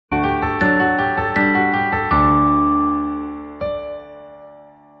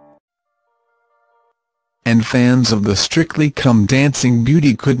and fans of the Strictly Come Dancing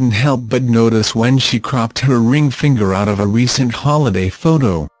beauty couldn't help but notice when she cropped her ring finger out of a recent holiday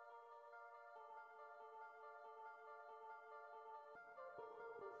photo.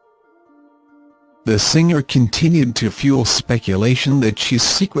 The singer continued to fuel speculation that she's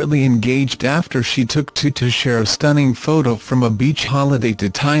secretly engaged after she took to share a stunning photo from a beach holiday to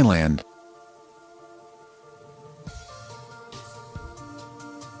Thailand.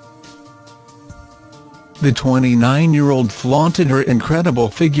 The 29-year-old flaunted her incredible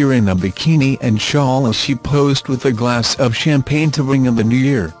figure in a bikini and shawl as she posed with a glass of champagne to ring in the new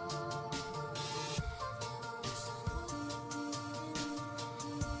year.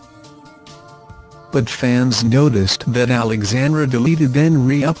 But fans noticed that Alexandra deleted then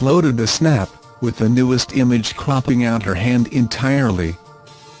re-uploaded the snap, with the newest image cropping out her hand entirely.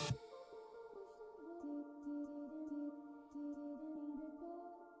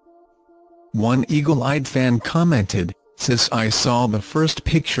 One eagle-eyed fan commented, "Sis, I saw the first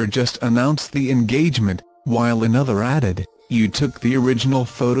picture just announced the engagement," while another added, "You took the original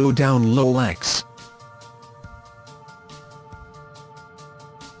photo down lol.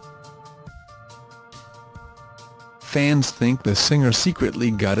 Fans think the singer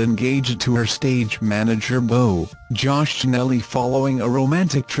secretly got engaged to her stage manager beau, Josh Ginnelly, following a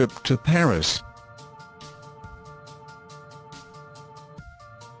romantic trip to Paris.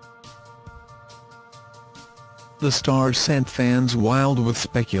 The star sent fans wild with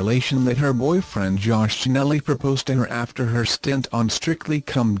speculation that her boyfriend Josh Ginnelly proposed to her after her stint on Strictly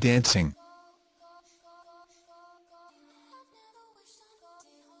Come Dancing.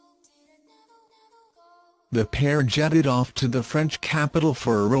 The pair jetted off to the French capital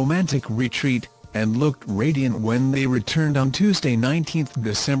for a romantic retreat, and looked radiant when they returned on Tuesday 19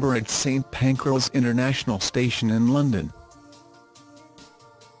 December at St Pancras International Station in London.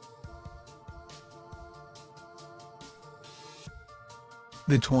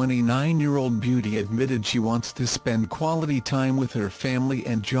 The 29-year-old beauty admitted she wants to spend quality time with her family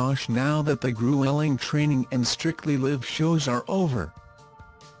and Josh now that the grueling training and Strictly Live shows are over.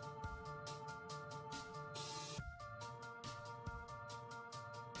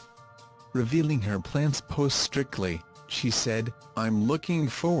 Revealing her plans post-Strictly, she said, "I'm looking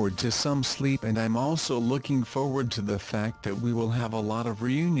forward to some sleep, and I'm also looking forward to the fact that we will have a lot of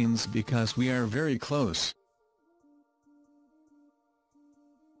reunions because we are very close."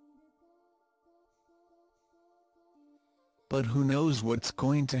 But who knows what's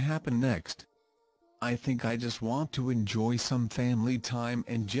going to happen next? I think I just want to enjoy some family time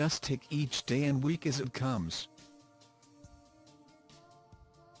and just take each day and week as it comes.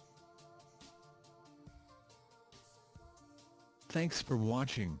 Thanks for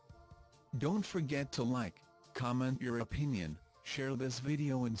watching. Don't forget to like, comment your opinion, share this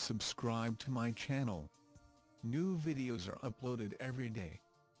video and subscribe to my channel. New videos are uploaded every day.